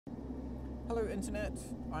Hello Internet,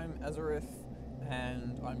 I'm Azerith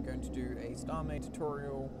and I'm going to do a Starmade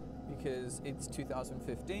tutorial because it's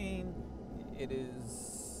 2015, it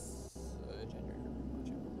is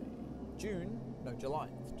July,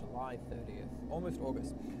 it's July 30th, almost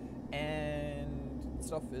August, and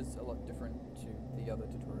stuff is a lot different to the other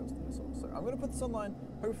tutorials that I saw. So I'm going to put this online,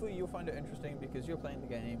 hopefully you'll find it interesting because you're playing the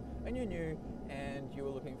game and you're new and you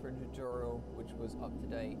were looking for a tutorial which was up to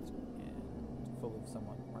date and full of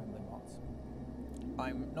somewhat rambling lots.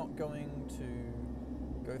 I'm not going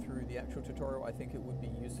to go through the actual tutorial. I think it would be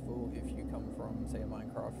useful if you come from, say, a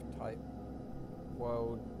Minecraft type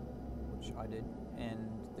world, which I did, and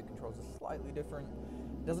the controls are slightly different.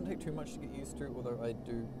 It doesn't take too much to get used to, although I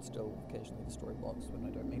do still occasionally destroy blocks when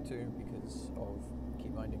I don't mean to because of key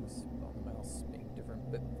bindings on the mouse being different.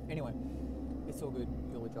 But anyway, it's all good,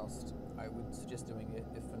 you'll adjust. I would suggest doing it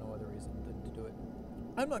if for no other reason than to do it.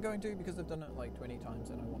 I'm not going to because I've done it like 20 times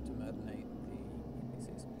and I want to murderate the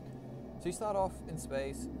NPCs. So you start off in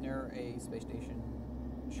space near a space station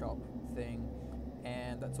shop thing,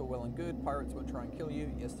 and that's all well and good. Pirates won't try and kill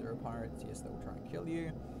you. Yes, there are pirates. Yes, they will try and kill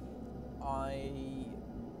you. I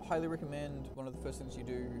highly recommend one of the first things you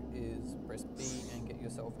do is press B and get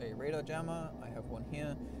yourself a radar jammer. I have one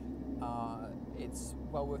here. It's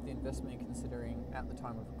well worth the investment considering at the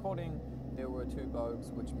time of recording there were 2 bugs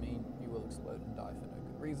which mean you will explode and die for no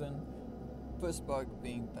good reason. First bug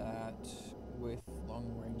being that with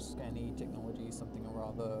long-range scanny technology, something or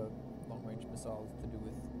other, long-range missiles to do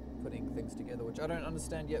with putting things together, which I don't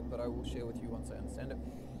understand yet, but I will share with you once I understand it.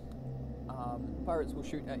 Pirates will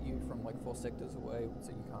shoot at you from like 4 sectors away,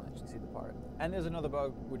 so you can't actually see the pirate. And there's another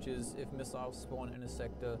bug, which is if missiles spawn in a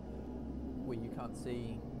sector where you can't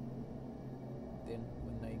see, then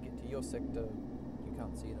when they get to your sector, you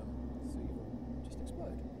can't see them, so you'll just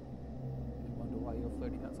explode. And wonder why you're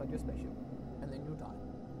floating outside your spaceship. And then you'll die.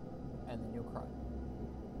 And then you'll cry.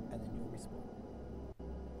 And then you'll respawn.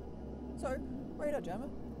 So, radar jammer,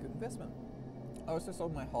 good investment. I also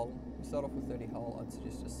sold my hull. You start off with 30 hull, I'd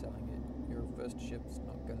suggest just selling it. Your first ship's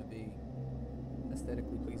not going to be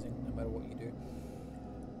aesthetically pleasing, no matter what you do.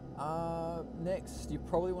 Next, you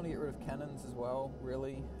probably want to get rid of cannons as well,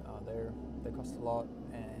 really. They cost a lot,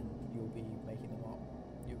 and you'll be making them up.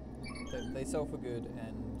 They sell for good,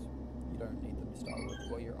 and you don't need them to start with.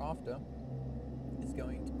 What you're after is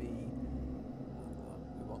going to be,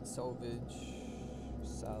 we want salvage,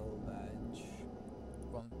 we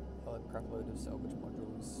want a crap load of salvage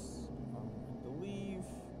modules. I believe,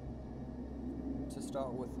 to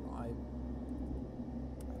start with, I've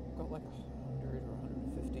got like 100 or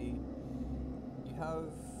 150. You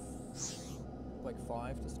have like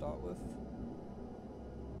 5 to start with.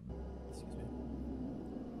 Excuse me.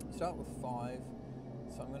 You start with 5,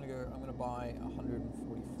 so I'm gonna buy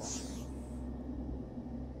 145.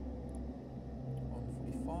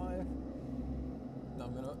 145. No,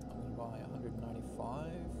 I'm gonna buy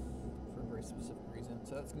 195 for a very specific reason.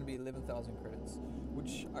 So that's gonna be 11,000 credits,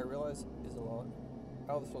 which I realize is a lot.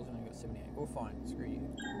 Oh, this was only got 78. Well, fine, screw you.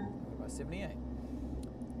 I'm gonna buy 78.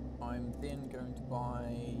 I'm then going to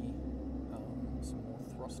buy some more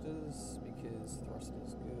thrusters because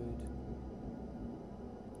thrusters good.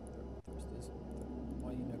 Thrusters.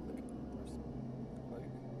 Why do you no click? Thrust. Cloak.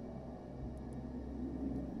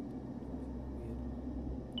 Weird.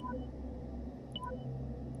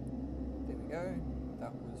 There we go.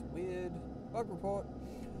 That was weird. Bug report.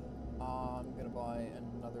 I'm going to buy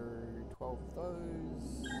another 12 of those,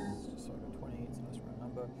 just so I got 20, it's a nice round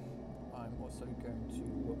number. I'm also going to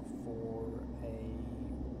look for a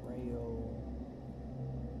rail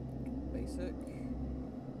basic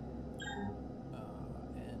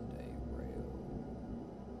and a rail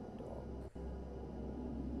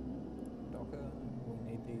docker. We'll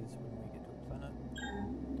need these when we get to a planet.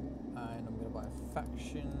 And I'm going to buy a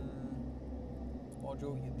faction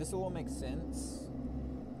module. This will all make sense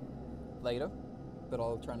later, but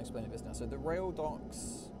I'll try and explain it best now. So the rail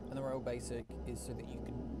docks and the rail basic is so that you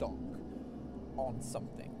can dock on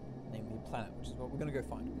something, namely a planet, which is what we're going to go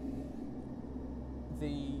find.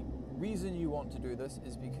 The reason you want to do this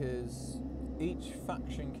is because each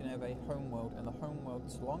faction can have a homeworld, and the homeworld,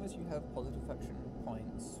 so long as you have positive faction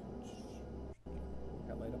points, which we'll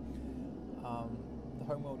get later, the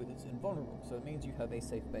homeworld is invulnerable, so it means you have a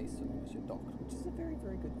safe base so long as you're docked, which is a very,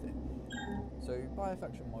 very good thing. So buy a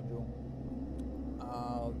faction module.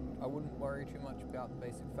 I wouldn't worry too much about the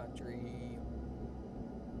basic factory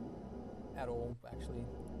at all, actually,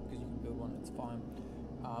 because you can build one, it's fine.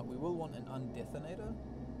 We will want an undetonator,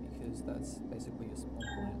 because that's basically a spawn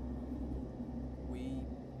point. We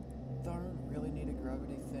don't really need a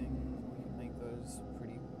gravity thing, we can make those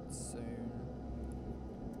pretty soon.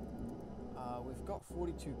 We've got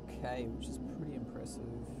 42k, which is pretty impressive.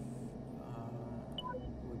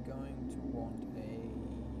 We're going to want a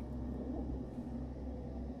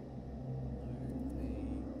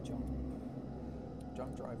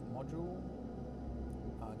jump drive module,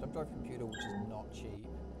 jump drive computer, which is not cheap,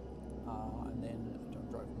 and then a jump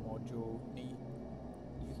drive module. You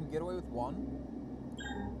can get away with one.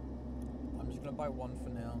 I'm just gonna buy one for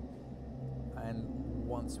now, and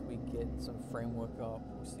once we get some framework up,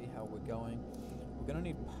 we'll see how we're going. We're gonna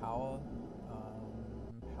need power,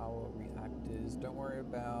 power reactors. Don't worry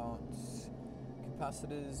about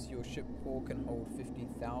capacitors. Your ship core can hold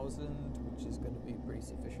 50,000, which is going to be pretty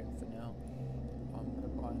sufficient for now. I'm going to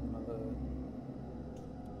buy another 20.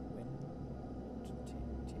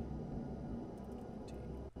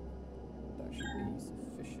 That should be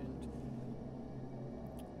sufficient.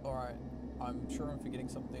 Alright, I'm sure I'm forgetting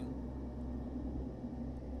something.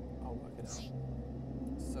 I'll work it out.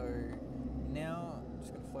 So now I'm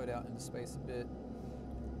just going to float out into space a bit.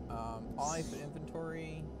 I for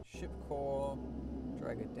inventory, ship core,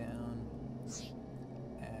 drag it down,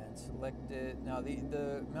 and select it. Now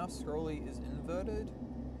the mouse scrolly is inverted.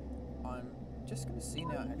 I'm just going to see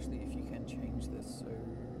now actually if you can change this. So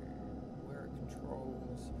where it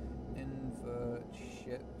controls, invert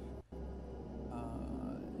ship,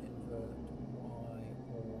 invert Y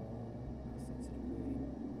or sensitively,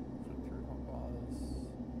 flip through hotbars,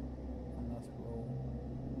 on mouse scroll,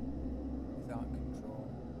 without control.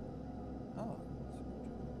 Oh,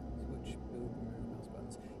 switch, build, remove mouse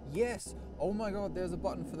buttons. Yes! Oh my god, there's a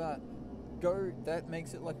button for that. Go, that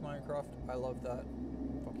makes it like Minecraft. I love that.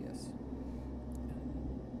 Fuck yes.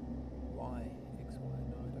 Y, X, Y.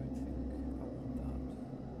 No, I don't think I want that.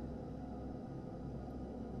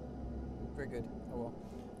 Very good. Oh well.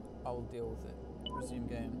 I will deal with it. Resume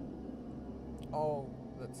game. Oh,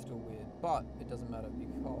 that's still weird. But it doesn't matter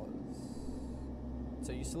because...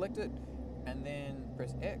 So you select it, and then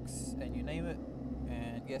press X, and you name it,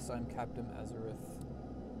 and yes, I'm CaptainAzerith,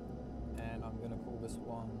 and I'm going to call this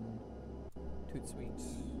one Toot Sweet.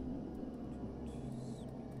 Toot Sweet.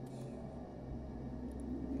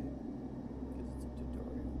 Because it's a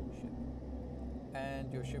tutorial ship.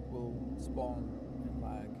 And your ship will spawn and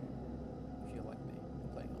lag if you're like me,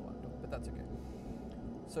 playing on a laptop, but that's okay.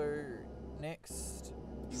 So, next,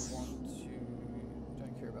 you want to...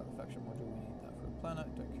 Don't care about the faction module, we need that for a planet.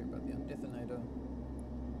 Don't care about the undetonator.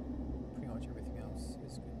 Pretty much everything else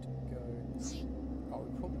is good to go. Oh,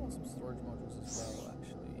 we probably want some storage modules as well,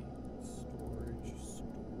 actually. Storage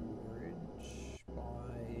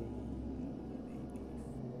by maybe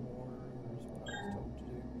 4 is what I was told to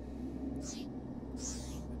do.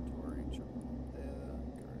 Inventory, chuck there,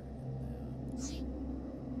 go in there.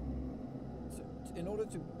 So, in order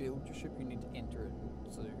to build your ship, you need to enter it.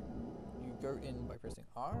 So, you go in by pressing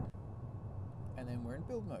R, and then we're in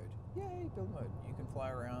build mode. Yay, build mode. You can fly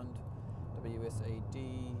around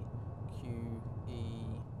WSAD, Q, E,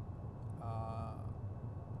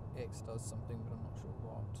 X does something, but I'm not sure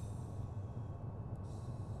what.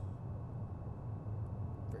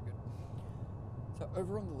 Very good. So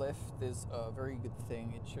over on the left, there's a very good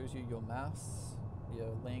thing. It shows you your mass,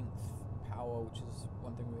 your length, power, which is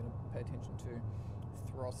one thing we're going to pay attention to,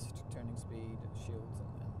 thrust, turning speed, shields, and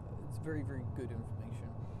it's very, very good information.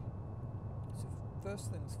 So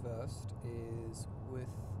first things first is with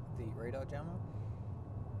the radar jammer.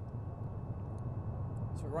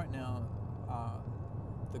 So right now,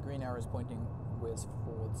 the green arrow is pointing where's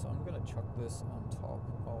forward, so I'm going to chuck this on top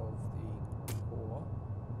of the core.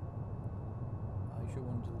 You should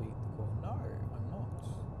want to delete the core. No, I'm not.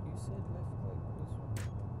 You said left click was...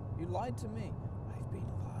 You lied to me. I've been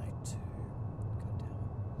lied to. God damn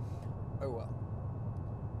it. Oh well.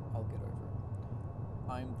 I'll get over it.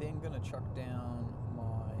 I'm then going to chuck down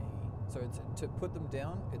my... So it's, to put them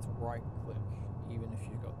down, it's right click, even if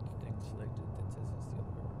you've got the thing selected that says it's the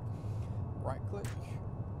other way around. Right click.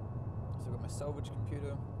 So I've got my salvage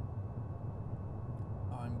computer.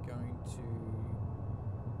 I'm going to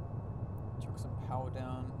chuck some power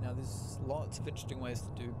down. Now there's lots of interesting ways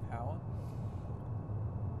to do power.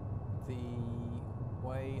 The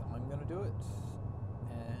way I'm going to do it,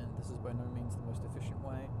 and this is by no means the most efficient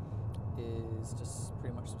way, is just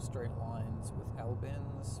pretty much some straight lines with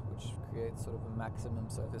L-bends, which creates sort of a maximum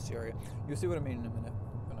surface area. You'll see what I mean in a minute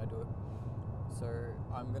when I do it. So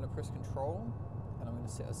I'm going to press Control, and I'm going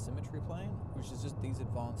to set a symmetry plane, which is just these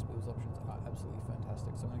advanced builds options are absolutely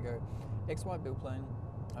fantastic. So I'm going to go XY build plane.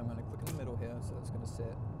 I'm going to click in the middle here, so that's going to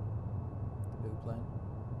set the build plane.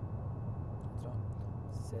 It's not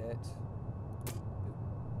set. Build.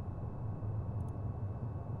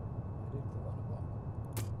 I did click on a block.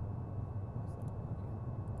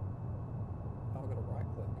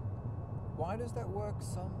 Why does that work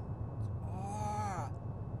some...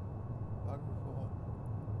 Bug report.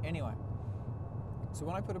 Anyway, so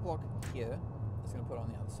when I put a block here, it's going to put it on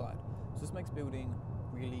the other side. So this makes building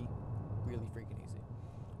really, really freaking easy.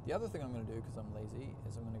 The other thing I'm going to do, because I'm lazy,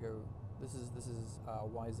 is I'm going to go... This is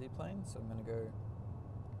YZ plane, so I'm going to go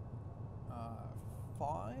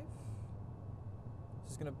 5.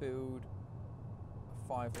 This is going to build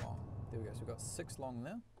 5 long. There we go. So we've got 6 long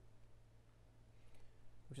there,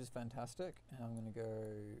 which is fantastic. And I'm going to go...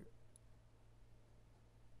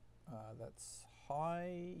 that's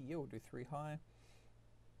high. Yeah, we'll do 3 high.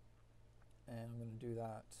 And I'm going to do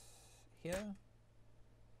that here.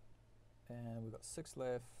 And we've got 6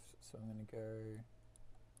 left, so I'm going to go...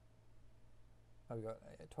 Oh, we've got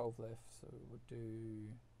 12 left, so we'll do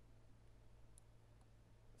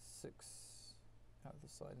 6 out the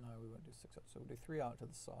side. No, we won't do 6 out, so we'll do 3 out to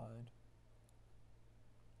the side.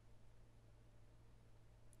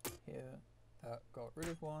 Here, that got rid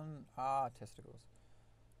of one. Testicles.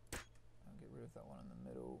 I'll get rid of that one in the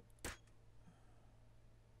middle.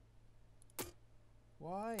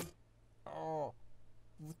 Why? Oh,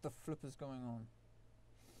 what the flip is going on?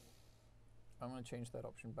 I'm going to change that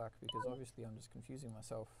option back because obviously I'm just confusing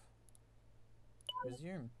myself.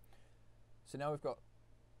 Resume. So now we've got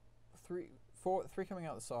 3 coming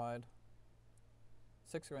out the side,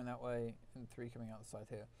 6 going that way, and 3 coming out the side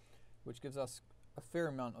here, which gives us a fair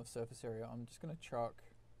amount of surface area. I'm just going to chuck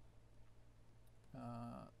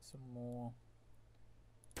some more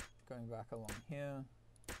going back along here.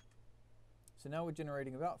 So now we're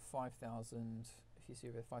generating about 5,000, if you see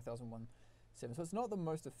over 5,017. So it's not the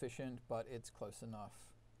most efficient, but it's close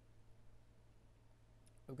enough.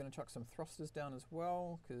 We're going to chuck some thrusters down as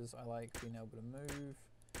well, because I like being able to move.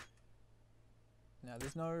 Now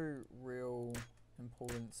there's no real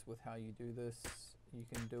importance with how you do this. You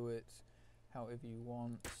can do it however you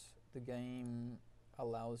want. The game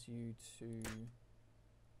allows you to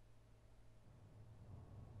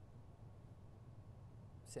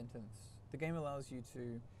The game allows you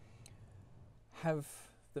to have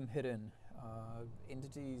them hidden.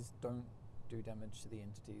 Entities don't do damage to the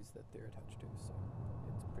entities that they're attached to, so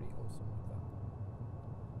it's pretty awesome like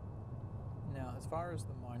that. Now, as far as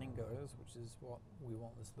the mining goes, which is what we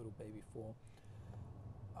want this little baby for,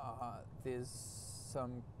 there's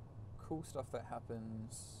some cool stuff that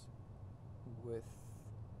happens with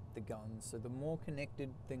the guns. So the more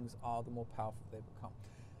connected things are, the more powerful they become.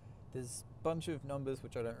 There's a bunch of numbers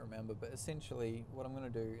which I don't remember, but essentially what I'm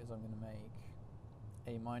going to do is I'm going to make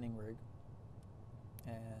a mining rig,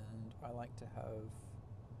 and I like to have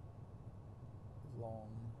long,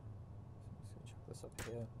 so I'm just going to chuck this up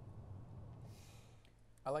here.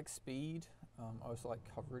 I like speed, I also like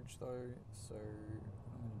coverage though, so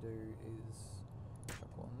what I'm going to do is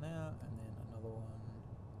chuck one there and then another one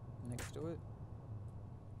next to it,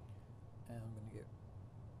 and I'm going to get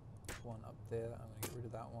one up there. I'm going to get rid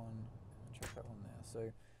of that one and chuck that one there.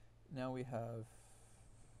 So now we have,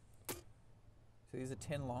 so these are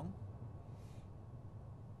 10 long.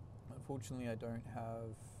 Unfortunately, I don't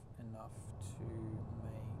have enough to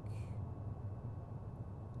make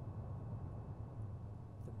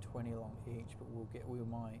them 20 long each, but we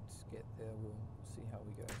might get there. We'll see how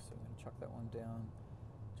we go. So I'm going to chuck that one down,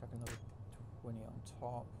 chuck another 20 on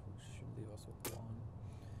top, which should leave us with 1.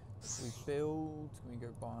 If we build, we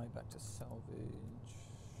go back to salvage.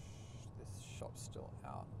 This shop's still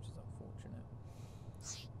out, which is unfortunate.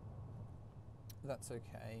 That's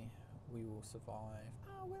okay. We will survive.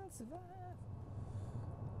 I will survive.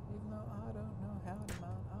 Even though I don't know how to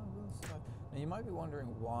mount, I will survive. Now you might be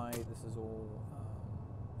wondering why this is all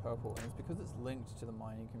purple, and it's because it's linked to the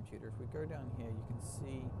mining computer. If we go down here, you can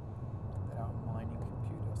see that our mining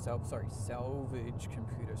computer, salvage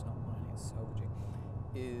computer, it's not mining, it's salvaging,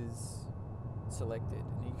 is selected,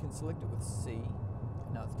 and you can select it with C,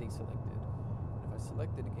 and now it's deselected. And if I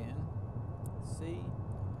select it again, C,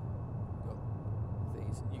 got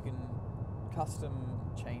these. You can custom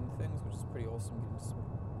chain things, which is pretty awesome, getting some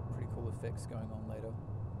pretty cool effects going on later.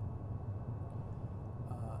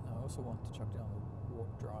 Now I also want to chuck down the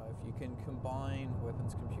warp drive. You can combine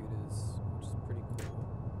weapons computers, which is pretty cool.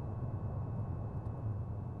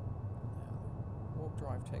 Now the warp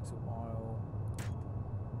drive takes a while.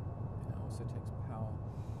 Also takes power.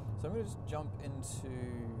 So I'm going to just jump into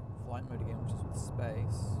flight mode again, which is with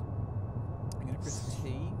space. I'm going to press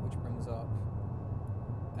T, which brings up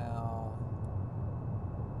our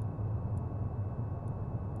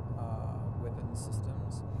weapon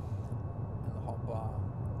systems and the hotbar.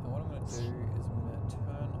 And what I'm going to do is I'm going to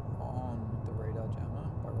turn on the radar jammer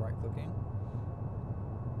by right-clicking.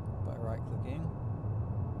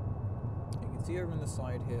 You can see over on the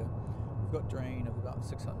side here, we've got drain of about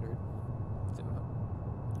 600, 700.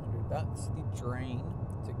 That's the drain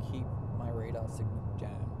to keep my radar signal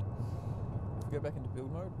jammed. If we go back into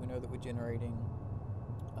build mode, we know that we're generating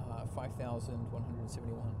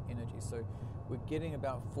 5,171 energy. So we're getting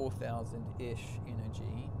about 4,000-ish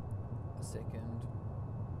energy a second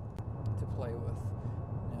to play with.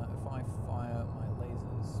 Now, if I fire my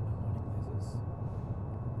lasers, my mining lasers,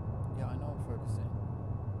 yeah, I know I'm focusing.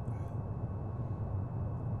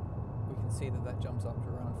 We can see that jumps up to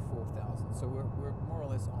around 4,000. So we're more or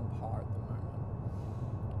less on par at the moment.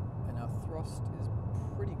 And our thrust is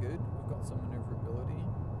pretty good. We've got some maneuverability,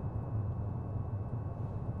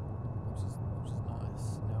 which is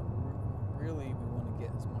nice. Now, really, we want to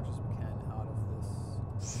get as much as we can out of this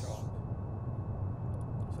shop.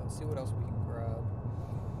 So let's see what else we can grab.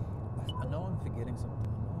 I know I'm forgetting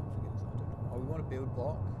something. I don't know. Oh, we want to build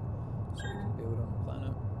block, so we can build on the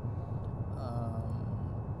planet.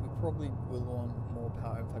 We probably will want more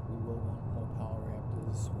power. In fact, we will want more power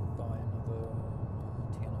reactors. We'll buy another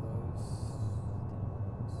 10 of those.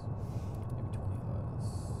 Maybe 20 of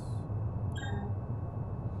those.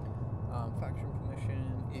 Faction permission.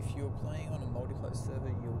 If you're playing on a multiplayer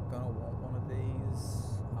server, you're gonna want one of these.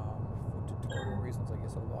 For tutorial reasons, I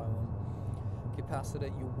guess I'll buy one.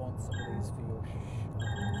 Capacitor, you want some of these for your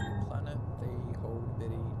planet. They hold a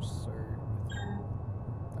bit each, so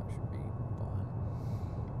that should be fine.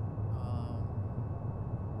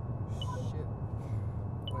 Ship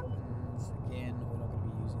weapons, again, we're not going to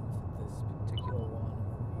be using this particular one.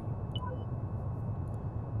 We'll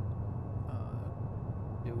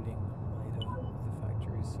be building them later with the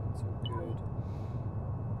factories, so it's all good.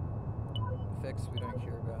 Effects we don't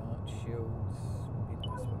care about. Shields would be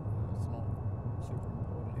nice, but it's not super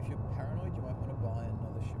important. If you're paranoid, you might want to buy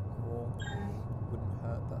another ship core. Wouldn't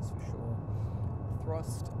hurt, that's for sure.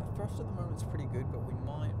 Thrust at the moment is pretty good, but we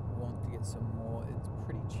might want to get some more. It's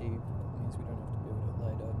pretty cheap. It means we don't have to build it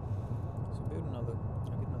later. So build another.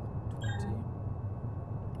 I'll get another 20.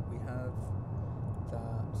 We have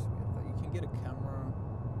that. You can get a camera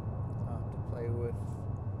to play with.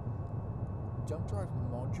 Jump drive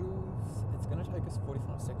modules. It's going to take us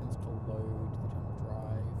 45 seconds to load the jump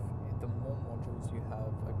drive. The more modules you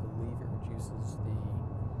have, I believe it reduces the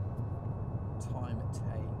time it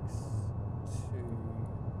takes to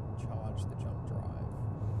charge the jump drive.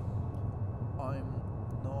 I'm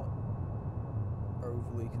not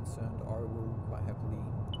overly concerned. I will quite happily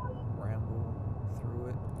ramble through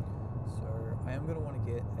it. So I am going to want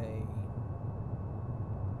to get a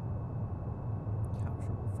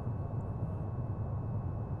capturable phone.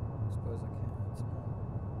 I suppose I can. It's not.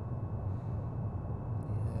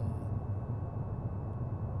 Yeah.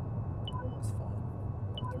 It's fine.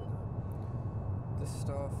 Through that. This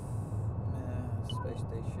stuff, meh. Space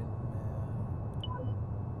station, meh.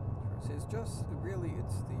 So it's just really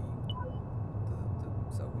it's the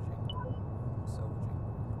salvaging. Salvaging.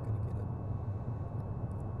 I'm not gonna get it.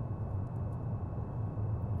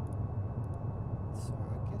 So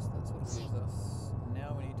I guess that's what it leaves us. Now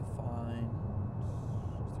we need to find.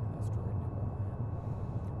 Is there an asteroid nearby?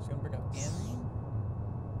 Just gonna bring up M.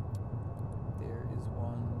 There is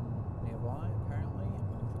one nearby, apparently. I'm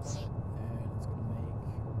gonna click on it, and it's gonna make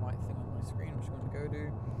a white thing on my screen, which I'm going to go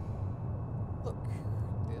to. Look,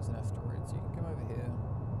 there's an asteroid, so you can come over here.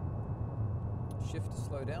 Shift to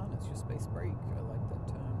slow down, it's your space brake. I like that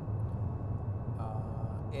term.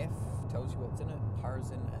 F tells you what's in it,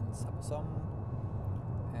 Parazin and Sapasum.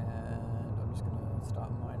 And I'm just going to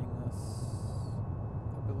start mining this.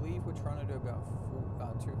 I believe we're trying to do about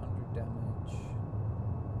 200 damage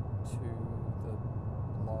to the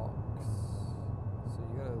blocks. So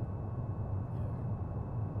you gotta,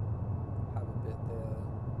 have a bit there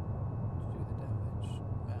to do the damage.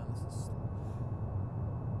 Man, this is slow.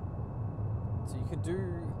 So you can do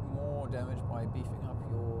more damage by beefing up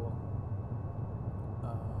your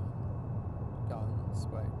guns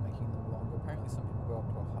by making them longer. Apparently some people go up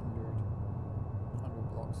to 100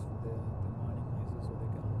 blocks for their mining lasers or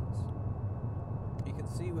their guns. You can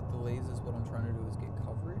see with the lasers what I'm trying to do is get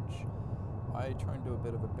coverage. I try and do a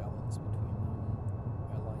bit of a balance between them.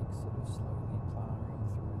 I like sort of slowly plowing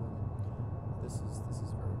through them. This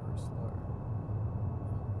is very, very slow.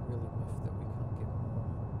 I'm really miffed that we can't get more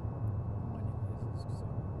mining lasers because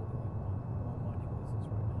I really like more mining lasers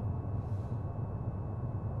right now.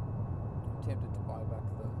 I'm tempted to buy back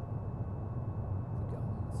the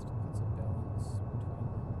guns to put some balance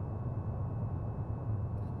between them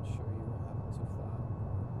and show you what happens with that.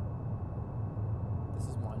 This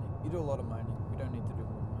is mining. You do a lot of mining. We don't need to do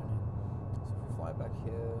more mining. So if we fly back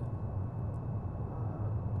here,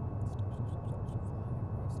 stop flying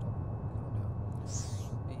everywhere. Stop. Calm down.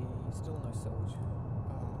 Be still, no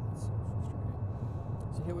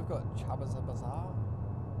here we've got Chabaza Bazaar,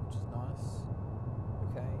 which is nice.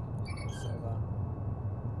 Okay, I'll sell that.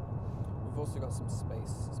 We've also got some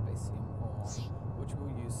Spacium ore, which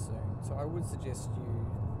we'll use soon. So I would suggest you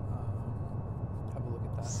have a look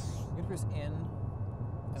at that. I'm going to press N,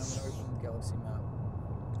 and I'm going to open the galaxy map.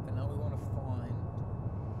 And now we want to find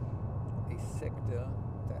a sector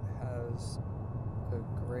that has a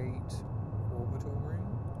great orbital ring.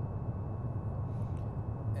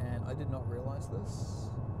 And I did not realize this,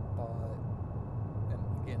 but, and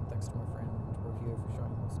again, thanks to my friend Rokio for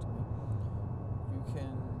showing this to me, you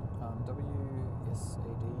can,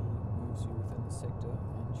 WSAD moves you within the sector,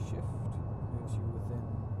 and Shift moves you within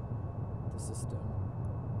the system.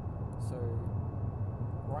 So,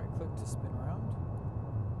 right click to spin around.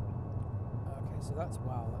 Okay, so that's,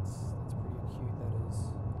 wow, that's pretty acute, that is.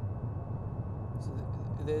 So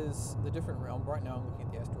there's the different realm. Right now I'm looking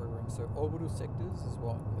at the asteroid ring. So orbital sectors is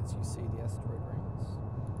what lets you see the asteroid rings.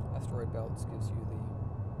 Asteroid belts gives you the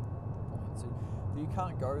point. So you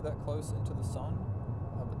can't go that close into the sun,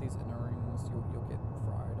 but these inner rings you'll get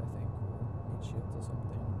fried, I think, or need shields or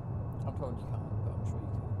something. I'm told you can't, but I'm sure you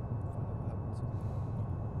can find out what happens.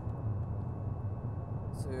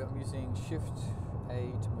 So I'm using Shift A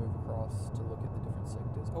to move across to look at the different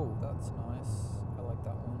sectors. Oh, that's nice. I like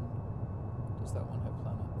that one. Does that one have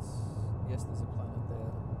planets? Yes, there's a planet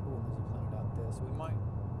there. Oh, and there's a planet out there. So we might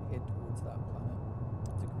head towards that planet.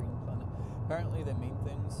 It's a green planet. Apparently they mean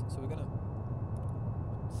things. So we're going to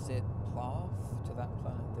set path to that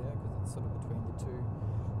planet there because it's sort of between the two.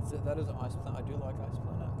 So that is an ice planet. I do like ice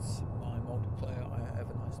planets. My multiplayer, I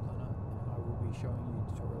have an ice planet, and I will be showing you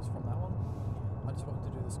tutorials from that one. I just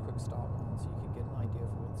wanted to do this quick start one so you could get an idea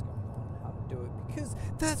for what's going on and how to do it, because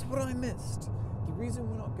that's what I missed. The reason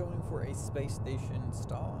we're not going for a space station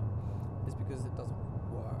star is because it doesn't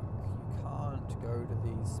work. You can't go to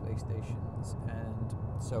these space stations and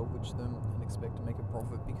salvage them and expect to make a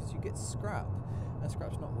profit because you get scrap. And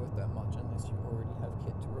scrap's not worth that much unless you already have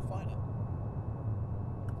kit to refine it.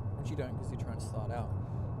 Which you don't because you're trying to start out.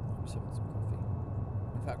 I'm just having some coffee.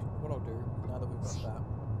 In fact, what I'll do, now that we've got that,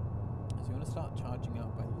 is you want to start charging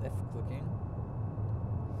up by left clicking.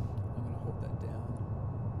 I'm going to hold that down.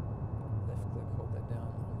 Left click, hold that down.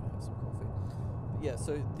 I'm going to have some coffee. But yeah,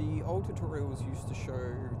 so the old tutorials used to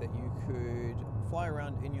show that you could fly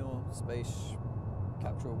around in your space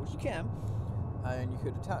capsule, which you can, and you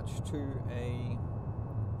could attach to a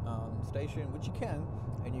station, which you can,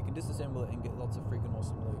 and you can disassemble it and get lots of freaking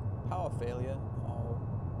awesome loot. Power failure. Oh,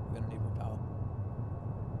 we're going to need more power.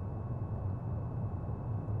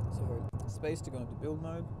 So, space to go into build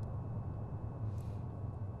mode.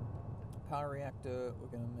 Power reactor, we're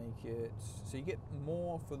going to make it so you get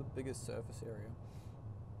more for the biggest surface area.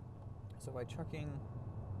 So by chucking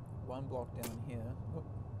one block down here,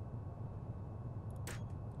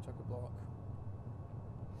 chuck a block.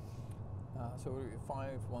 So we're at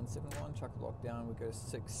 5171, chuck a block down, we go to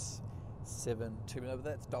 672. But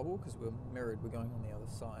that's double because we're mirrored, we're going on the other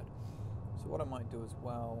side. So what I might do as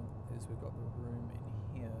well is we've got the room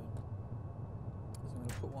in here. So I'm going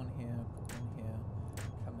to put one here,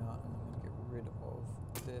 come out, and I'm going to get rid of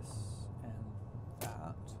this and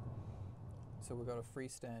that. So we've got a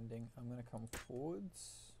freestanding. I'm going to come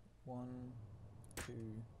forwards. 1, 2,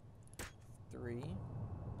 3.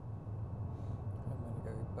 I'm going to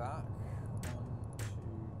go back. 1, 2,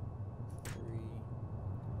 3.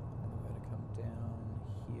 And we're going to come down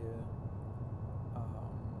here. 1,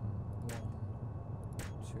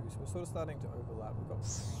 2. So we're sort of starting to overlap. We've got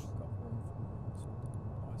room for sort of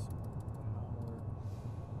buy some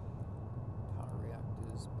power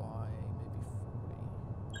reactors by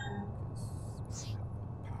maybe 40. Because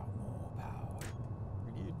more power.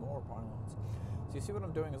 We need more pylons. So you see what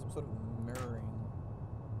I'm doing is I'm sort of mirroring,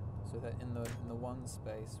 so that in the one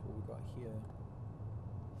space what we got here,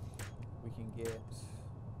 we can get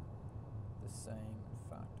the same. In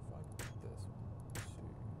fact, if I put this 1,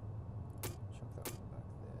 2, chuck that one back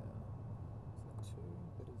there. Is that 2?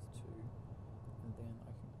 That is 2. And then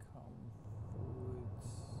I can come forwards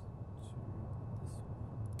to this one.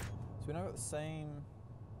 So we now got the same.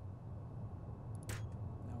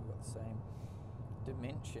 Now we've got the same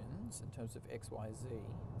dimensions in terms of X, Y, Z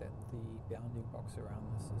that the bounding box around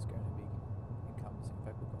this is going to be encompassing. In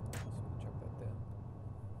fact, we've got more, so we can chuck that there.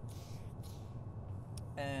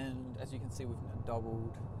 And as you can see, we've now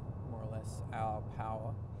doubled more or less our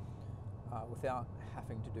power without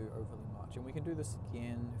having to do overly much. And we can do this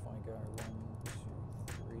again if I go 1,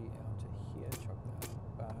 2, 3 out to here, chuck that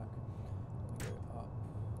back, and we go up.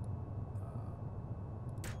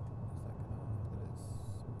 Is that gonna? That is.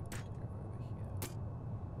 So we need to go over here.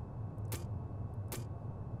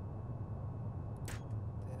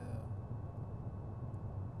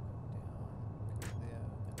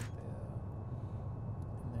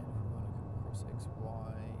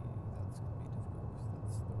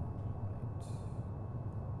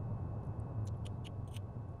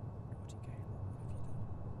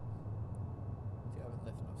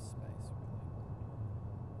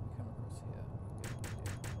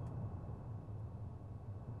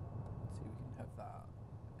 that,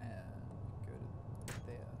 and go to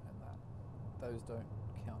there and that. Those don't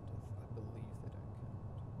count as, I believe they don't count.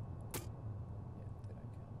 Yeah, they don't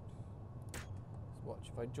count. So watch,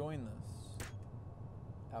 if I join this,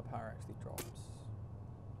 our power actually drops,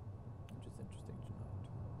 which is interesting to note.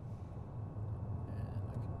 And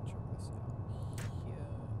I can check this out here,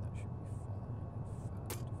 and that should be fine. In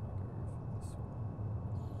fact, if I go for this one here,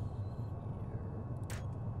 that'll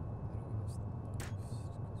give us the most, because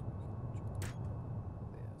we can join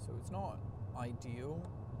there. So it's not ideal,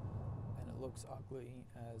 and it looks ugly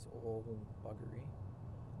as all buggery,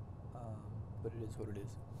 but it is what it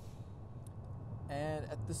is. And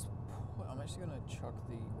at this point, I'm actually going to chuck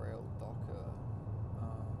the rail docker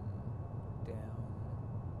down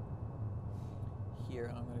here,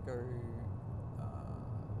 and I'm going to go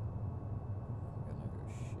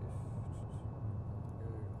shift,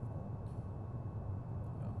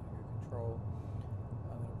 I'm going to go control.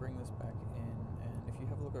 I'm going to bring this back in, and if you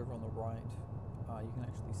have a look over on the right, you can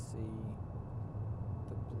actually see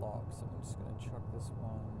the blocks. I'm just going to chuck this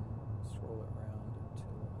one, scroll it around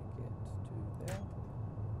until I get to there.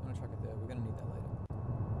 I'm going to chuck it there. We're going to need that later.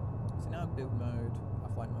 So now build mode,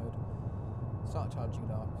 flight mode, start charging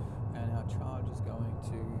it up, and our charge is going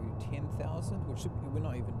to 10,000, which we're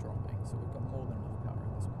not even dropping, so we've got more than enough power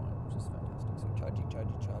at this point, which is fantastic. So charge. Drink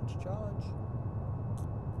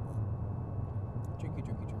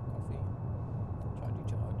coffee.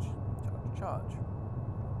 Charge,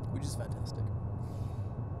 which is fantastic.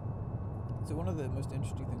 So one of the most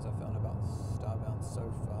interesting things I found about Starbound so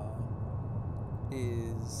far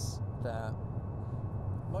is that,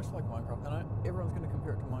 much like Minecraft, and everyone's going to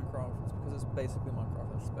compare it to Minecraft, it's because it's basically Minecraft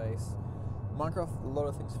in space. Minecraft, a lot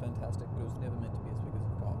of things fantastic, but it was never meant to be as big as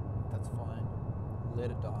it got. That's fine. Let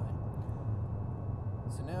it die.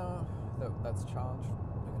 So now that that's charged,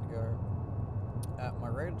 we're going to go. My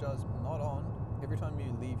radar jar is not on. Every time you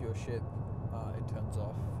leave your ship, it turns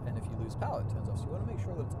off, and if you lose power, it turns off. So you want to make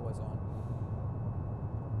sure that it's always on.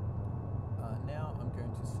 Now I'm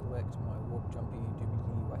going to select my warp jumpy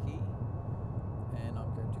doobly wacky, and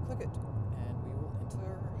I'm going to click it, and we will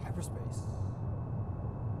enter hyperspace.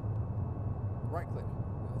 Right click,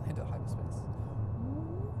 we will enter hyperspace.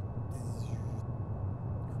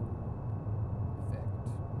 Cool effect.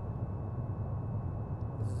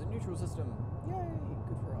 This is a neutral system. Yay,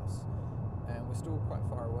 good for us. And we're still quite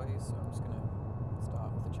far away, so I'm just going to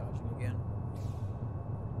start with the charging again.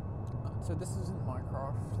 So this isn't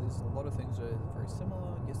Minecraft. There's a lot of things that are very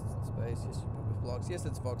similar. Yes, it's in space. Yes, you build with blocks. Yes,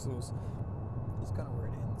 it's voxels. It's kind of where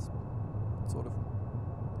it ends, sort of.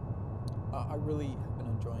 I really have been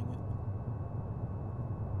enjoying it.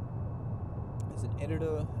 There's an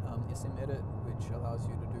editor, SM Edit, which allows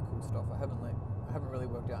you to do cool stuff. I haven't really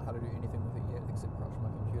worked out how to do anything with it yet, except crash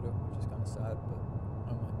my computer, which is kind of sad. But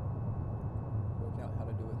I might work out how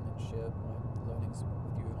to do it and then share my learnings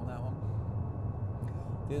with you on that one.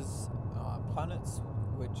 There's planets,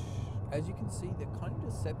 which, as you can see, they're kind of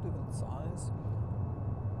deceptive in size.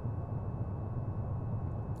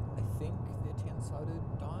 I think they're 10-sided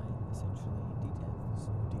die, essentially,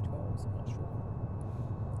 D10s or D12s, I'm not sure.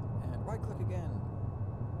 And right-click again.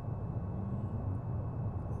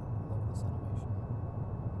 Love this animation.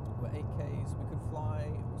 We're 8Ks, we could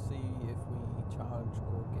fly. We'll see if we charge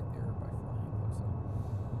or get there by flying closer.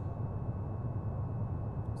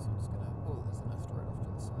 So I'm just gonna, oh, there's an asteroid off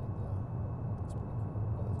to the side there. That's pretty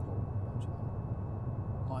cool. Oh, there's a whole bunch of them.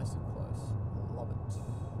 Nice and close. Love it. What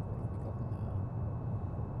have we got in there?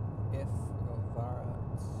 F, we got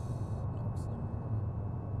Varat, Noxum,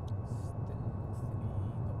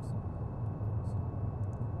 Noxum,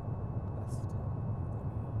 Bastin,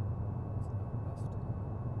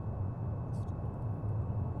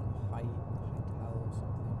 Hightail or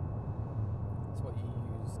something. It's what you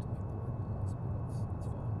use to make the weapons, but it's fine.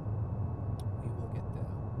 We will get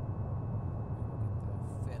there.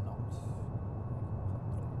 Fear not.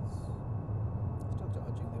 Still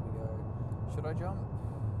charging, there we go. Should I jump?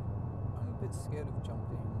 I'm a bit scared of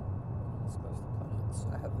jumping when I'm this close to planets.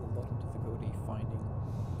 I have a lot of difficulty finding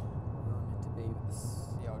where I'm meant to be, but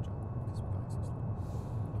yeah, I'll jump because we're going so slow.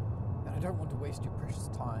 And I don't want to waste your precious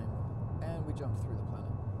time. And we jump through the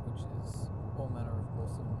planet, which is all manner of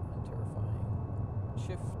awesome and terrifying.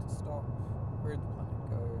 Shift to stop. Where'd the planet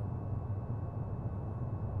go?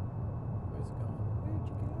 Where's it going? Where'd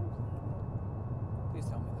you go, planet? Please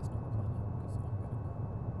tell me that's not the planet, because I'm gonna.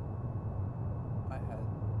 I had.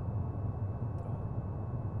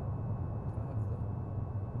 Did I have the?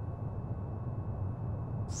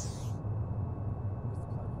 Where's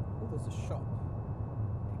the planet? Oh, there's a shop.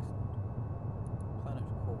 Excellent. Planet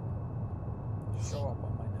call. Show up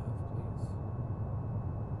on my nav, please.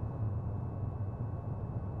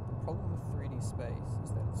 problem with 3D space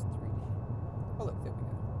is that it's 3D. Oh look, there we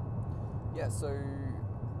go. Yeah, so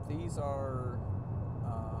these are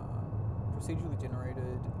procedurally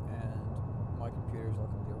generated, and my computer is not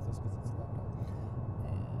going to deal with this because it's a laptop.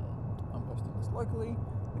 And I'm hosting this locally.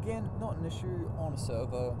 Again, not an issue on a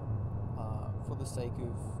server. For the sake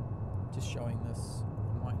of just showing this,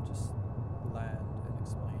 I might just land and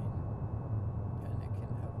explain, and it can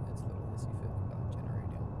have its little hissy fit about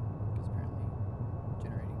generating, because apparently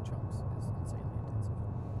generating chunks is insanely intensive.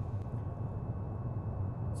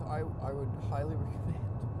 So I would highly recommend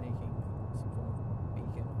making some form of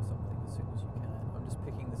beacon or something as soon as you can. I'm just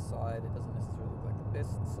picking this side. It doesn't necessarily look like the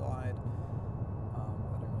best side. I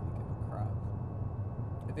don't really give a crap.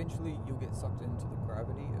 Eventually you'll get sucked into the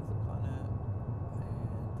gravity of the planet,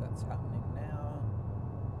 and that's happening now.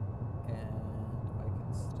 And I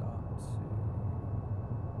can start to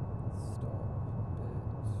stop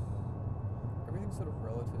it. Everything's sort of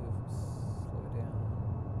relative. Slow down.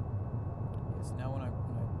 Yes, now when I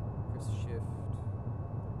press shift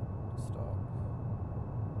to stop,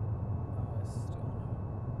 I still know.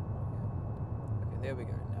 Yeah. Okay, there we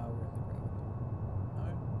go. Now we're in the gravity. No?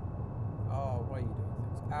 Oh, why are you doing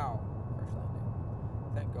things? Ow! Crash landing.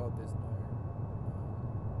 Thank God there's no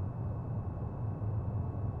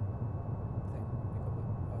thing because of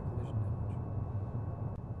collision damage.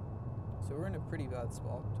 So we're in a pretty bad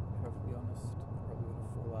spot, to be perfectly honest. I'm probably going to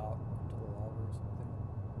fall out into the lava or something.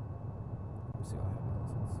 We'll see what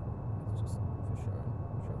happens. It's just for show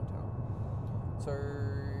and tell. So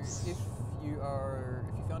if you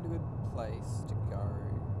found a good place to go,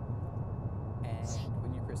 and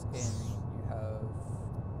when you press N, you have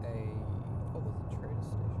there's a trader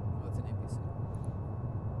station. Oh, it's an NPC.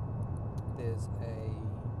 There's a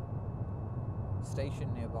station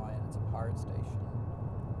nearby, and it's a pirate station.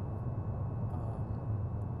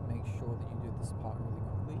 Make sure that you do this part really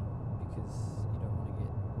quickly, because you don't want to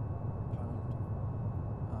get pwned.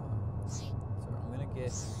 So I'm going to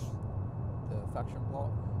get the faction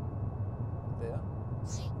block there,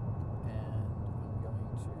 and I'm going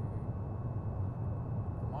to,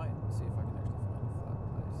 I might see if I can actually find a flat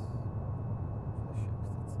place for the ship,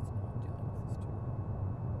 because it's not dealing with this too well.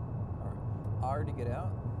 Alright, I already get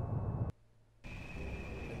out.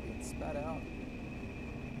 They've been spat out.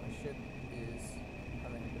 My ship is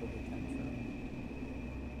having a bit of a tantrum.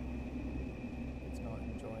 It's not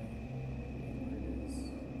enjoying being where it is.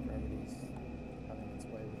 Gravity's having its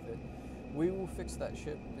way with it. We will fix that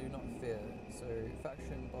ship, do not fear. So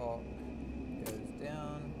faction block goes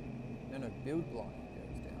down. No, build block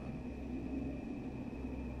goes down.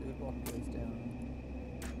 Build block goes down.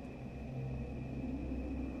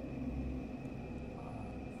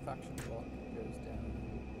 Faction block goes down.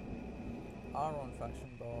 R on faction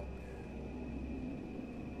block.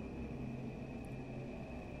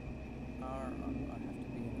 R, I have to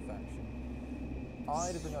be in faction.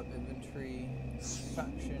 I to bring up inventory.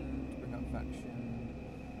 Faction to bring up faction.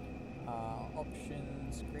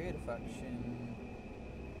 Options, create a faction.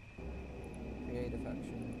 Create a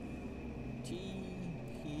faction.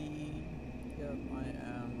 Teehee. Yep, I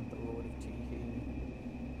am the Lord of Teehee.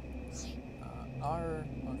 R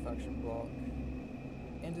on faction block.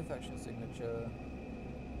 Enter faction signature.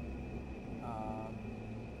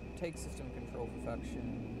 Take system control for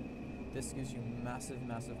faction. This gives you massive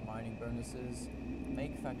mining bonuses.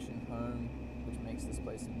 Make faction home, which makes this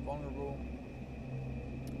place invulnerable.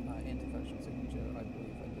 Enter faction signature, I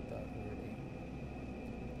believe I did that already.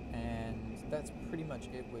 And that's pretty much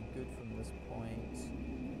it. We're good from this point.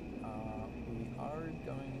 We are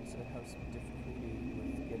going to have some difficulty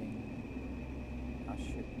with getting our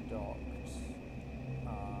ship docked.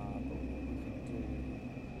 But what we can do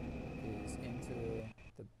is enter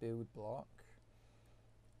the build block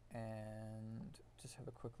and just have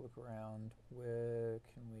a quick look around. Where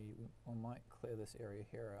can we might clear this area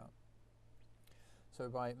here out. So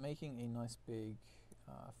by making a nice big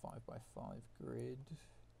 5x5 grid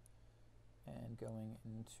and going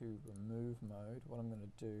into remove mode, what I'm going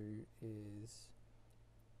to do is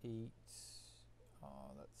eat,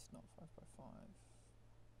 that's not 5x5,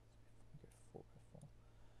 go 4x4,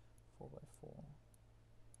 4x4.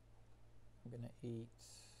 I'm going to eat,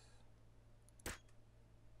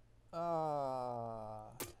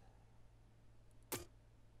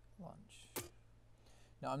 lunch.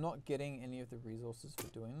 Now I'm not getting any of the resources for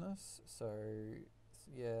doing this, so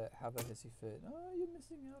yeah, have a hissy fit. Oh, you're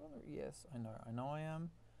missing out on the, yes, I know I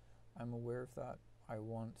am. I'm aware of that. I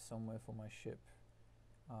want somewhere for my ship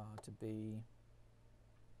to be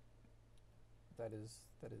that is,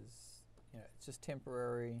 you know, it's just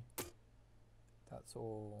temporary. That's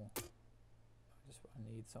all. I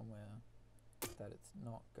need somewhere that it's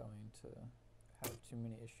not going to have too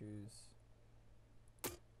many issues.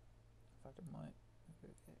 In fact, it might go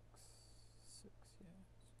X6, yeah.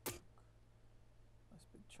 Chunk. Nice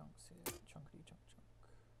big chunks here. Chunkity chunk chunk.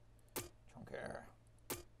 Chunk hair.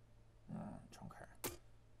 Chunk hair.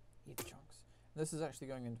 Eat the chunks. And this is actually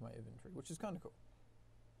going into my inventory, which is kind of cool.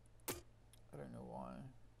 I don't know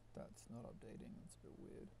why that's not updating. It's a bit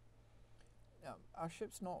weird. Now, our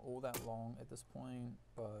ship's not all that long at this point,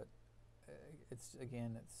 but it's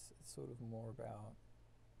sort of more about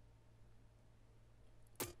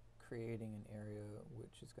creating an area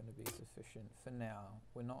which is going to be sufficient for now.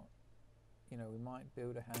 We're not, we might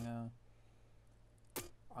build a hangar.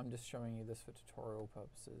 I'm just showing you this for tutorial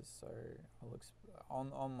purposes, so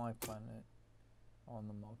on my planet, on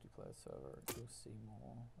the multiplayer server, you'll see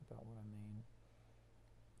more about what I mean.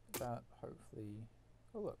 That hopefully,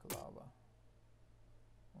 oh look, lava.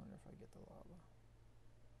 I wonder if I get the lava.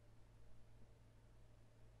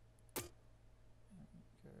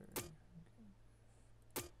 Go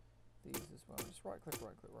these as well. Just right click,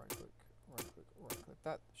 right click, right click, right click, right click.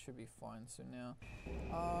 That should be fine. So now,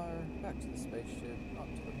 back to the spaceship, up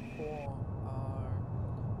to the core.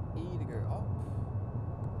 E to go up,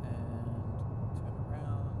 and turn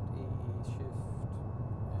around. E shift,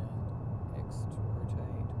 and X to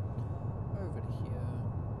rotate over to here.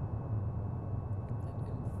 And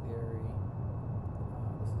in theory,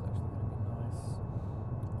 this is actually going to be nice.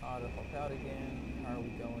 To hop out again. How are we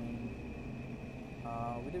going?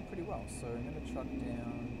 We did pretty well, so I'm going to chuck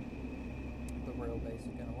down the rail base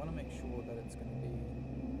again. I want to make sure that it's going to be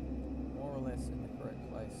more or less in the correct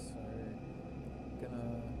place, so I'm going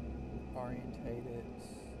to orientate it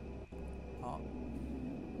up. I'm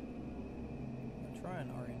going to try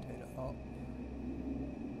and orientate it up.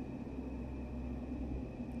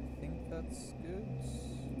 I think that's good.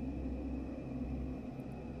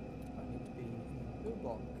 I need to be blue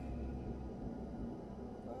block.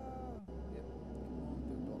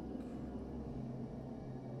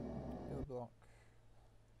 Block,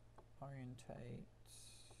 orientate,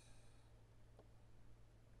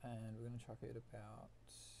 and we're going to chuck it about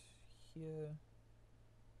here.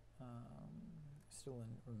 Still in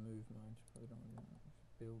remove mode, probably don't want to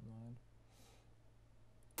build mode.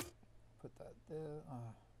 Put that there.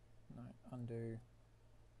 No, undo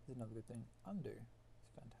is another good thing. Undo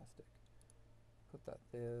is fantastic. Put that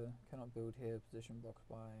there. Cannot build here. Position blocked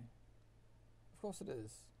by. Of course it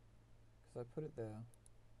is, because I put it there.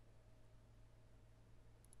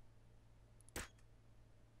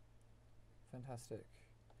 Fantastic.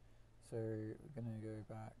 So we're going to go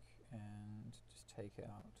back and just take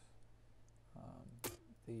out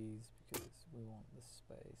these because we want the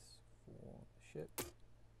space for the ship.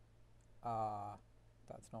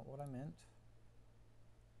 That's not what I meant.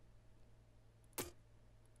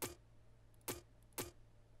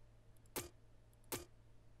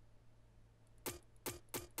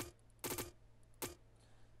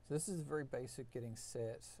 So this is very basic getting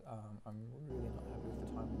set. I'm really not happy with the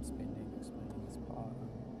time I'm spending explaining this part.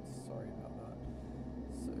 I'm sorry about that.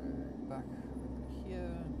 So back over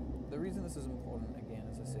here. The reason this is important, again,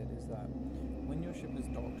 as I said, is that when your ship is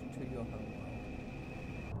docked to your home world,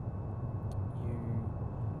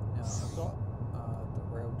 now I've got the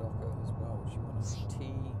rail docker as well, which you want to T,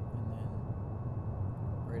 and then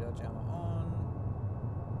radar jammer on,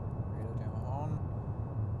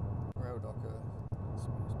 rail docker.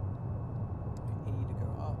 E to go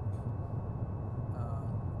up.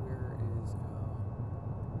 Where is our...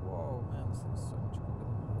 Whoa, man, this thing's so much quicker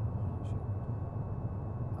than my mining ship.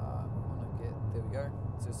 We want to get... There we go.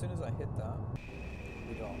 So as soon as I hit that,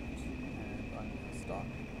 we docked. And I'm stuck,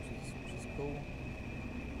 which is cool.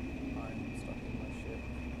 I'm stuck in my ship.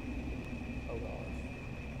 Oh gosh.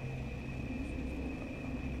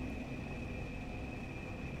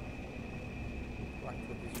 Right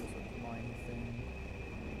click is just a mine thing.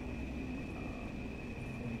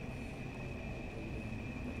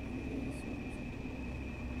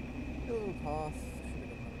 Little path. Should have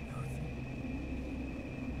got my thing.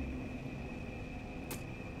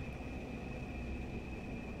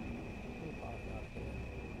 Little path out here.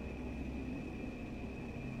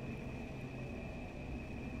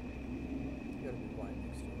 You gotta be right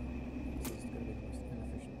next to it. This is gonna be the most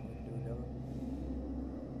inefficient way to do it ever.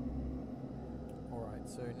 Alright,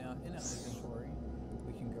 so now in our inventory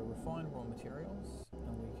we can go refine raw materials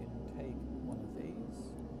and we can take one of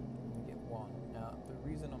these and we get one. Now the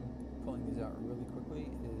reason I'm pulling these out really quickly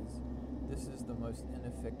is this is the most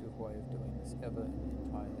ineffective way of doing this ever in the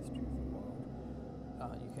entire history of the world.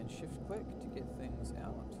 You can shift click to get things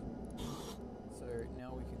out. So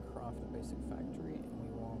now we can craft a basic factory and we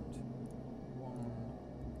want one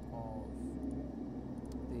of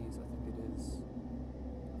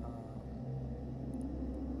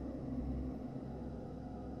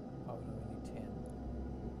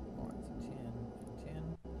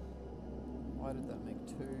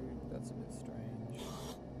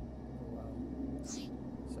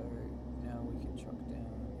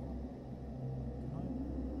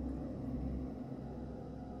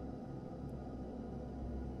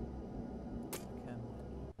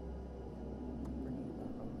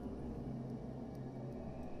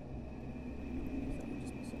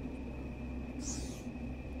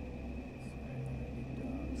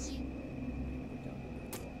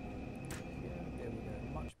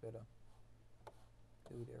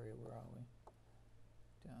where are we?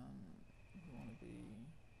 Down, we want to be...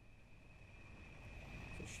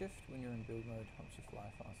 So shift when you're in build mode helps you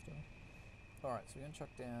fly faster. Alright, so we're going to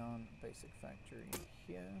chuck down basic factory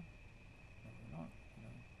here. No, we're not.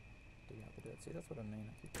 Dig out the dirt. See, that's what I mean.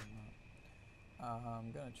 I keep doing that.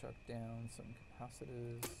 I'm going to chuck down some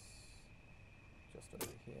capacitors just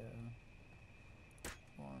over here.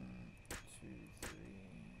 1, 2, 3.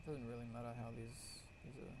 It doesn't really matter how these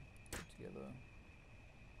are put together.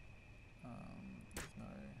 There's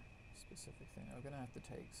no specific thing. I'm going to have to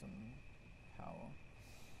take some power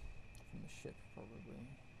from the ship probably.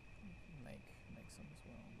 Make some as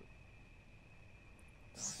well, but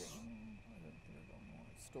I don't think I've got more.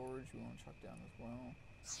 Storage we want to chuck down as well.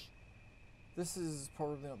 This is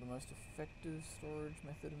probably not the most effective storage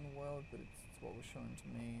method in the world, but it's what was shown to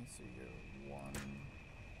me. So you go 1,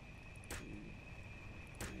 2,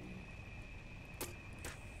 3,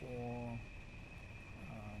 4,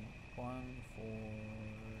 1 for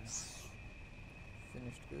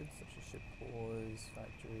finished goods such as ship cores,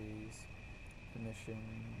 factories,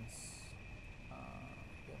 permissions.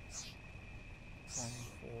 Yes. 1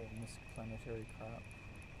 for misplanetary crap.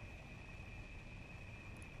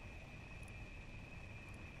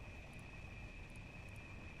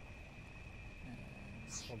 And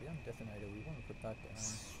beyond detonator, we want to put that down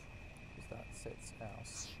because that sets our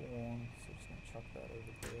spawn. So just going to chuck that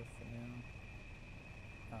over there for now.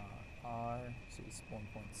 R, so your spawn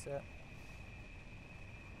point set.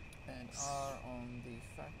 And R on the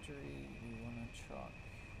factory, we want to chuck.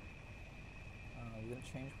 We're going to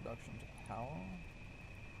change production to power.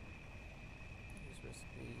 Use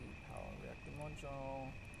recipe, power reactor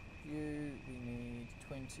module. View, we need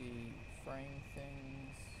 20 frame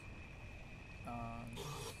things.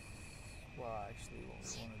 Well, actually, what we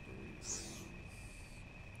want to do is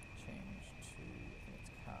change to, I think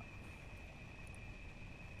it's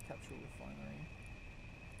capsule refinery.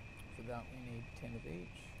 For that, we need 10 of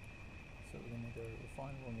each. So we're going to go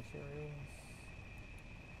refine raw materials.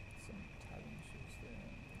 Some tabbing issues there.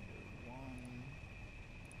 We're going to go 1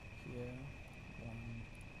 here, 1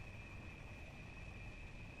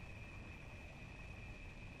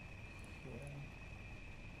 here.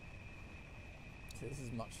 So this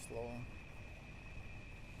is much slower.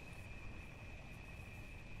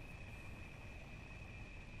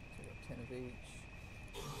 So we've got 10 of each.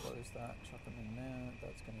 Close that, chuck them in there.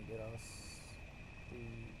 That's going to get us the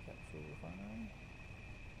capsule refinery.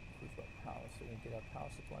 We've got power, so we get our power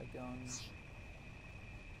supply guns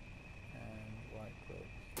and right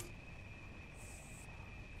click.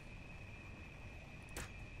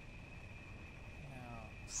 Now,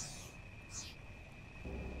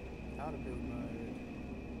 out of build mode.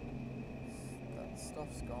 That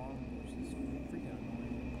stuff's gone, which is freaking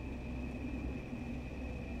annoying.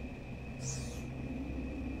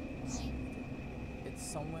 It's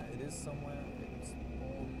somewhere. It is somewhere. It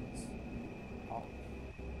spawns up.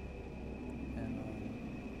 And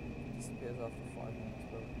disappears after 5 minutes,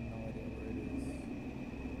 but I have no idea where it is.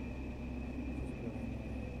 Which is really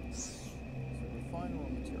annoying. So refine raw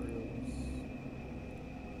materials.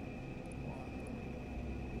 1.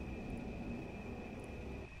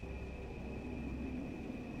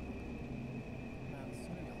 Man, this is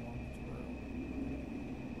gonna be a long tutorial.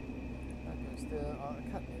 That goes there. I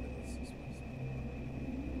can't edit this, I suppose.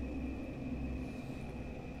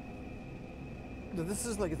 So this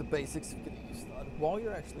is like the basics of getting you started. While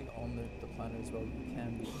you're actually on the planet as well, you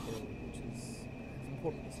can be killed, which is it's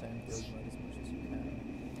important to stay in build mode as much as you can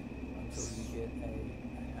until you get a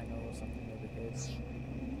hangar or something overhead.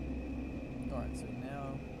 Alright, so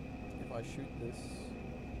now if I shoot this,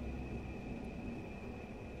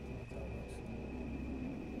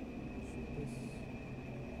 shoot this.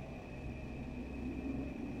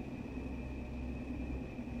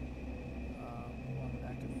 One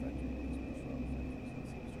active factory.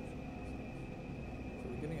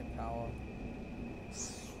 Giving it power.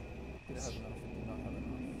 Did it have enough? It did not have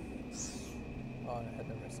enough. Oh, and it had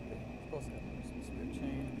no recipe. Of course it had no recipe. So we have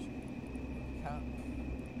change.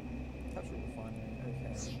 Capture refinery.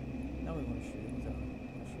 Okay. Now we want to shoot it with our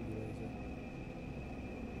shooty laser.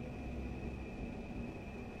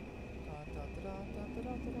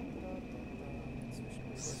 Insufficient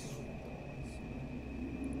resources.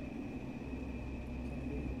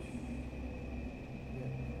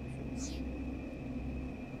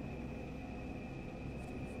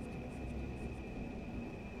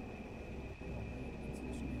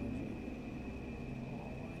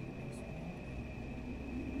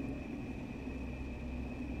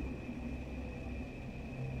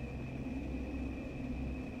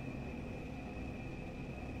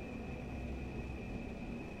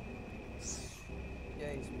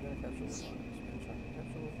 Yay, so we got Capture refinery. Just gonna chuck a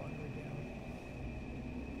capture refinery down.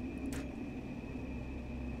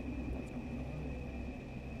 That's not gonna work.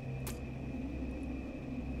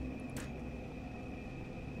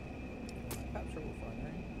 Capture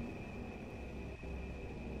refinery.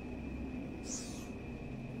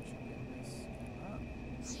 Chuck in this and that.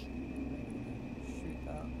 Shoot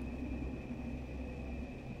that.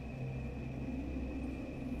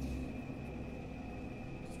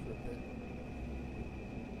 Just for a bit.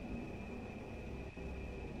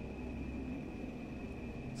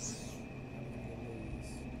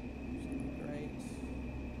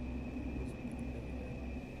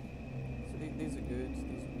 These are good, these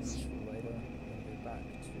will be useful later. I'm going to go back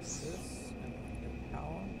to this, and then go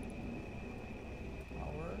power.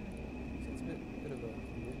 Power. So it's a bit of a loop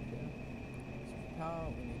here. So for power,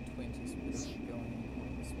 we need 20, so we're going to keep going on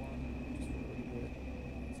this one, just for a little bit.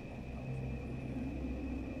 It's not powerful here.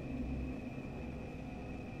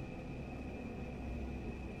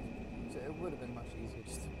 So it would have been much easier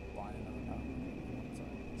just to buy another power module.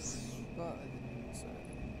 But I didn't, so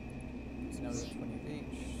now we've got 20 of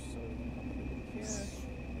each, so we're going to pop it over here,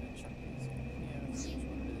 I'm going to chuck these in here, see which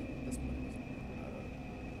one it is. This one doesn't matter.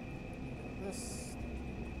 This.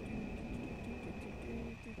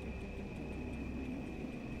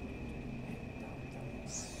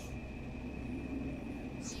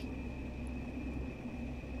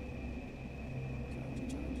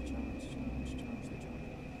 Charge.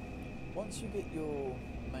 Once you get your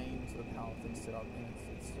main sort of power thing set up, and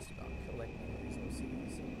it's just about collecting the resources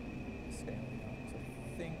and scaling out. So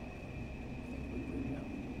I think we're good now.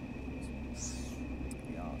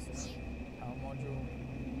 We are. So power module.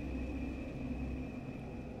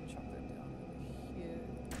 Chuck that down over here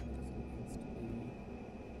because it needs to be.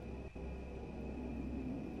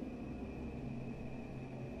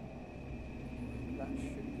 That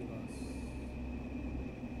should give us.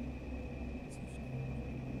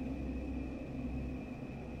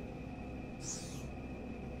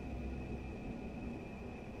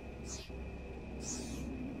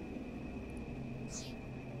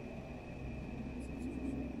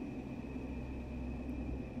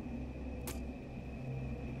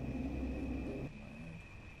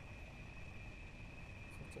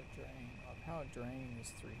 Power drain is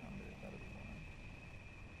 300, that'll be one.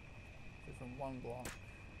 So from one block.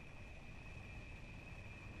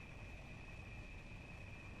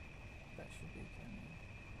 That should be plenty.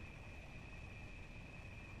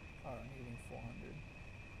 Oh, I'm needing 400.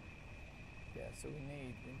 Yeah, so we do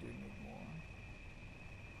need more.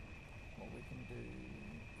 What we can do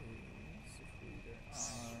is, if we go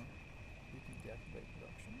R, we can deactivate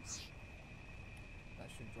production. That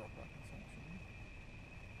should drop our consumption.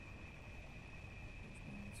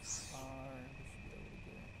 We should be able to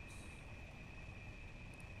get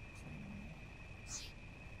 10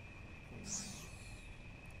 please.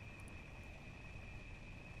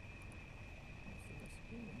 What's the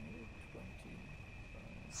recipe? We need 20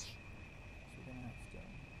 bones. So we're gonna have to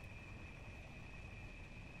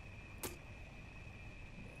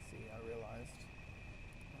see, I realized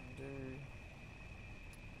undo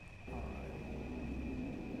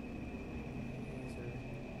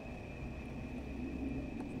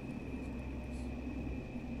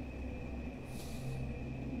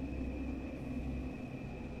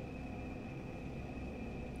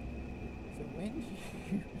when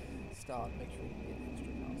you start, make sure you get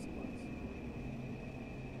extra power supplies.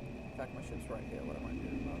 In fact, my ship's right here. What I might do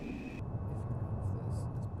is, if you're on this, is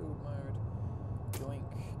build mode, yoink,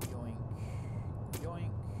 yoink,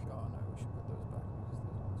 yoink. Oh no, we should put those back because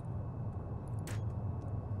those ones will probably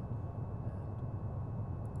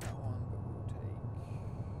that one, but we'll take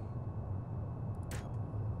that one.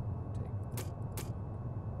 We'll take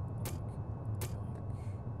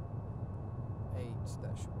 8.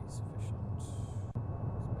 That should be sufficient.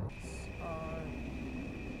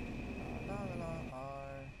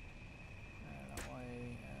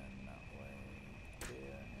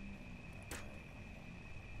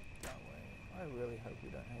 I really hope we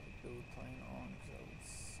don't have a build plane on, because that would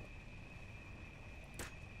suck.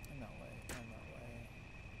 And that way, and that way,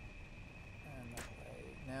 and that way.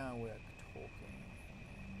 Now we're talking, and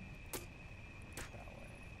then that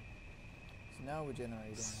way. So now we're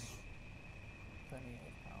generating plenty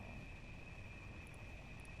of power.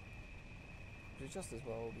 Which is just as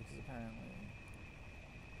well, because apparently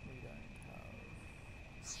we don't have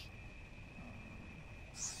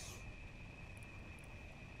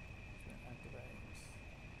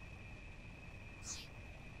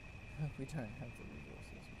we don't have the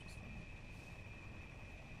resources, which is funny.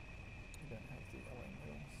 We don't have the LA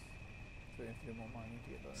metals, so we have to do more mining to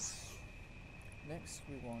get those. Next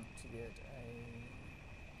we want to get a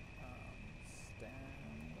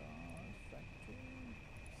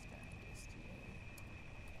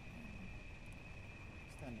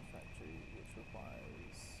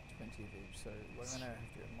of each, so we're going to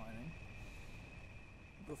have to go mining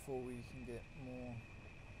before we can get more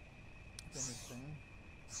of anything.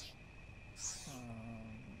 So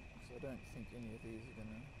I don't think any of these are going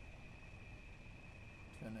to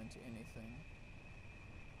turn into anything.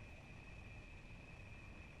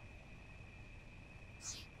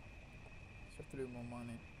 So I have to do more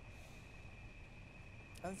mining.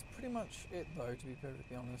 That's pretty much it though, to be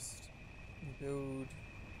perfectly honest. You build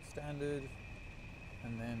standard,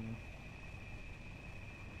 and then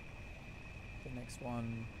the next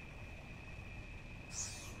one,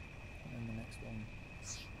 and then the next one.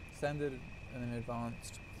 Standard, and then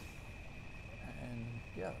advanced, and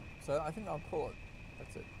yeah, so I think I'll call it.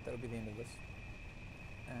 That's it. That'll be the end of this,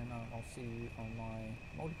 and I'll see you on my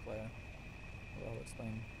multiplayer, where I'll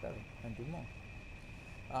explain better and do more.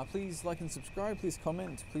 Please like and subscribe, please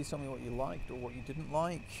comment, please tell me what you liked or what you didn't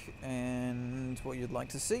like, and what you'd like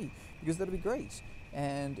to see, because that'd be great.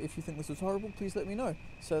 And if you think this was horrible, please let me know,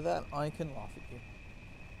 so that I can laugh at you.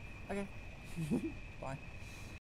 Okay, bye.